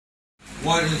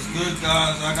What is good,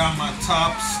 guys? I got my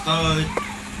top stud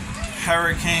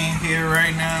Hurricane here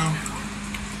right now.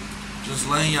 Just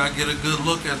letting y'all get a good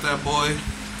look at that boy.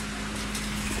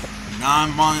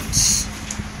 9 months,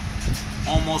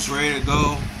 almost ready to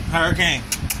go. Hurricane,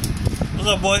 what's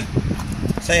up, boy?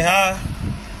 Say hi.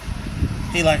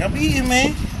 He like, I'm eating,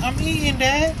 man. I'm eating,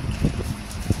 Dad.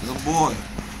 Good boy.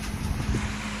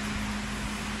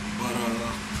 But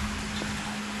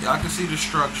y'all can see the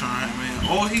structure on him, man.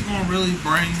 All he gonna really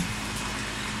bring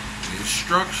is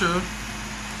structure,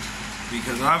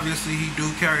 because obviously he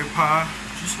do carry pie.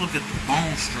 Just look at the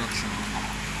bone structure.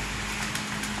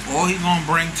 All he gonna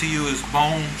bring to you is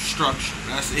bone structure.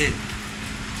 That's it.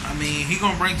 I mean, he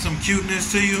gonna bring some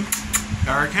cuteness to you.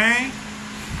 Hurricane,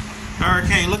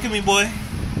 Hurricane, look at me, boy.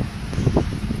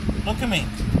 Look at me.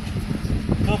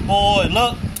 Good boy.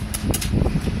 Look.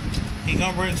 He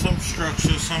gonna bring some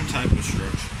structure, some type of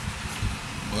structure.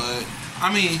 But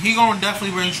I mean, he gonna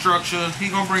definitely bring structure. He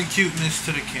gonna bring cuteness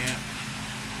to the camp.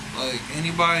 Like,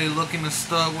 anybody looking to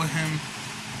stud with him,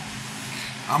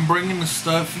 I'm bringing the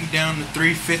stud fee down to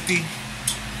 $350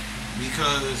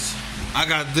 because I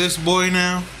got this boy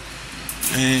now,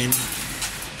 and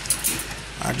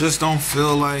I just don't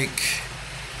feel like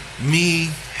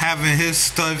me having his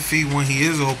stud fee when he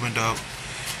is opened up,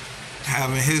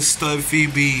 having his stud fee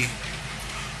be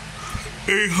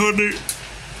 $800,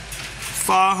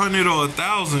 $500, or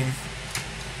 $1,000.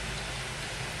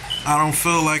 I don't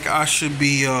feel like I should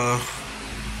be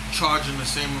charging the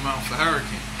same amount for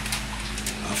Hurricane.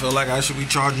 I feel like I should be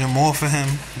charging more for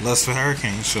him, less for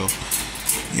Hurricane. So,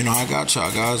 you know, I got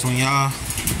y'all guys. When y'all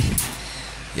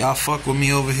fuck with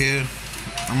me over here,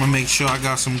 I'm gonna make sure I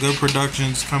got some good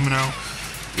productions coming out.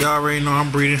 Y'all already know I'm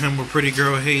breeding him with pretty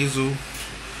girl Hazel,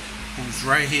 who's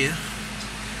right here.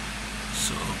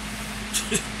 So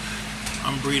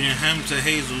I'm breeding him to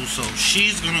Hazel, so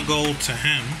she's gonna go to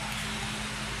him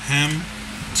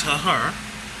to her.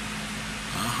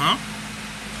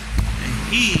 And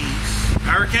he's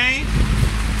Hurricane.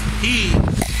 He's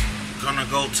gonna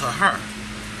go to her.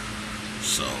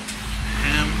 So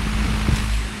him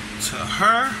to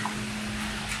her,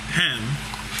 him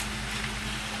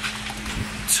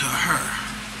to her.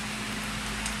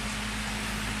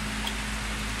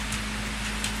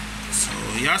 So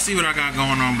y'all see what I got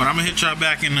going on, but I'm gonna hit y'all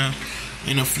back in a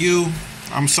few.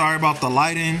 I'm sorry about the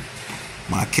lighting.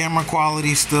 My camera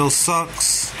quality still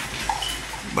sucks,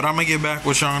 but I'm gonna get back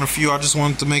with y'all in a few. I just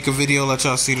wanted to make a video, let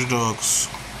y'all see the dogs.